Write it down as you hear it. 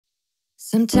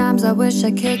Sometimes I wish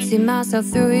I could see myself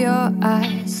through your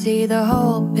eyes, see the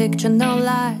whole picture, no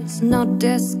lies, no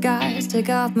disguise. Take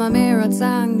off my mirrored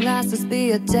sunglasses,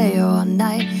 be a day or a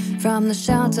night. From the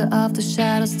shelter of the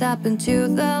shadow, step into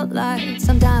the light.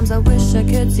 Sometimes I wish I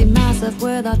could see myself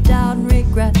without doubt and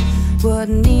regret.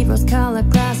 Wouldn't need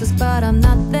rose-colored glasses, but I'm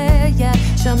not there yet.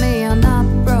 Show me I'm not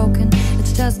broken,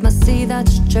 it's just my sea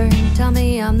that's churned. Tell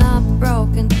me I'm not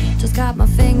broken, just got my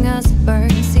fingers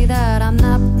burned. See that I'm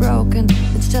not broken,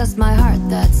 it's just my heart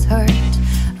that's hurt.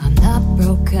 I'm not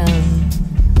broken.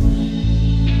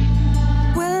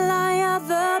 Will I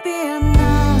ever be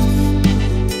enough?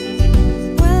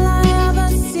 Will I ever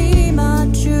see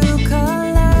my true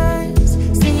colors?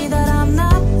 See that I'm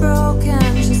not broken,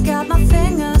 just got my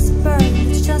fingers burned.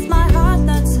 It's just my heart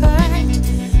that's hurt.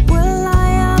 Will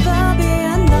I ever be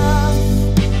enough?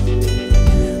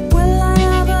 Will I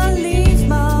ever leave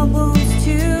my wounds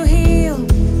to heal?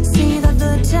 See that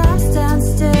the time stands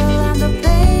still and the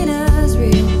pain is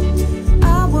real.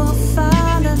 I will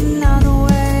find another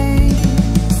way.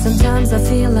 Sometimes I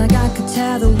feel like I could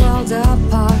tear the world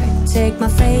apart. Take my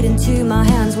fate into my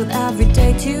hands with every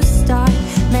day to start.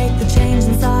 Make the change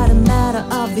inside a matter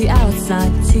of the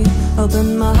outside too.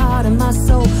 Open my heart and my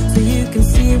soul so you can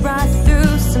see right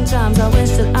through. Sometimes I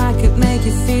wish that I could make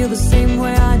you feel the same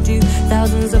way I do.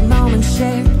 Thousands of moments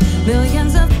shared,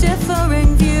 millions of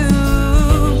differing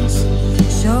views.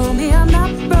 Show me I'm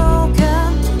not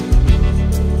broken,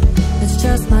 it's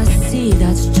just my sea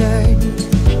that's churned.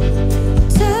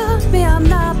 Tell me I'm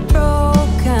not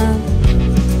broken,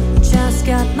 just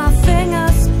got my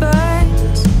fingers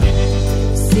burned.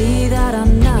 See that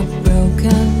I'm not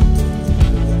broken,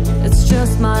 it's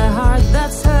just my heart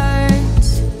that's hurt.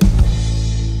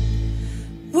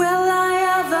 Will I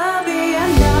ever be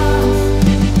enough?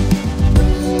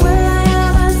 Will I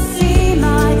ever see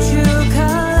my true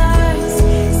colors?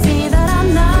 See that I'm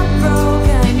not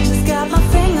broken, just got my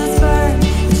fingers burned.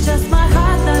 It's just my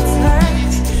heart that's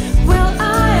hurt. Will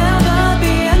I ever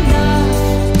be enough?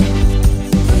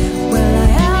 Will I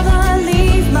ever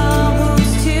leave my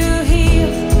wounds to heal?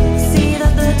 See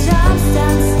that the time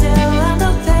stands still and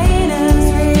the pain is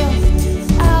real.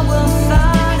 I will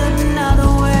find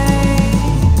another way.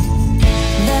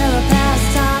 There are past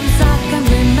times I can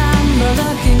remember,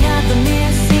 looking at the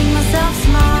mirror, seeing myself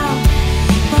smile.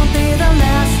 Won't be the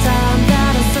last time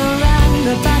that I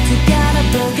surrender, but together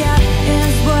forget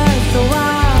is worth the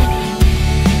while.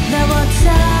 There were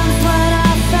times when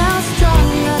I felt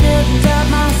strong, I didn't doubt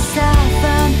myself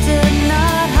and did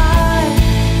not hide.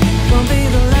 Won't be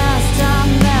the last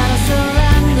time that I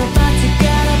surrender, but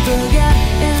together forget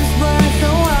is worth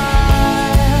the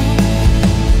while.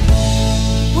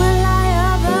 Will I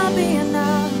ever be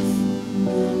enough?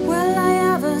 Will I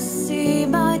ever see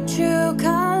my true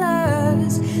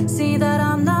colors? See that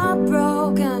I'm not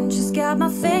broken, just got my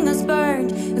fingers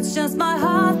burned. It's just my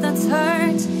heart that's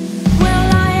hurt. Will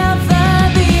I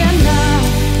ever be enough?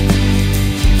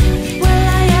 Will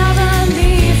I ever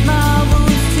leave my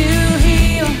wounds to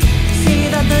heal? See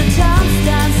that the time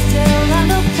stands still and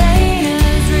the pain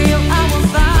is real. I will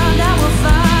find, I will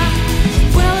find.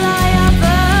 Will I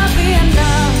ever be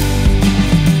enough?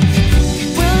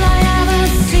 Will I ever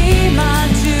see my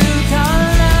true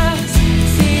colors?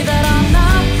 See that I'm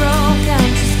not broken,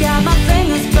 just got my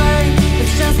fingers burned.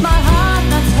 It's just my heart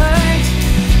that's hurt.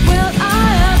 Will I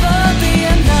ever be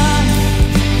enough?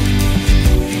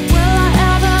 Will I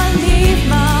ever leave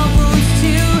my wounds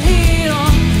to heal?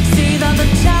 See that the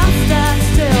time stands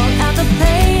still and the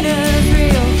pain is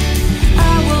real.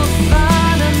 I will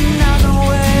find another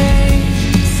way.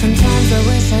 Sometimes I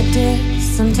wish I did,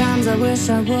 sometimes I wish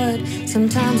I would.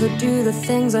 Sometimes I do the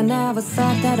things I never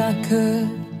thought that I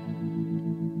could.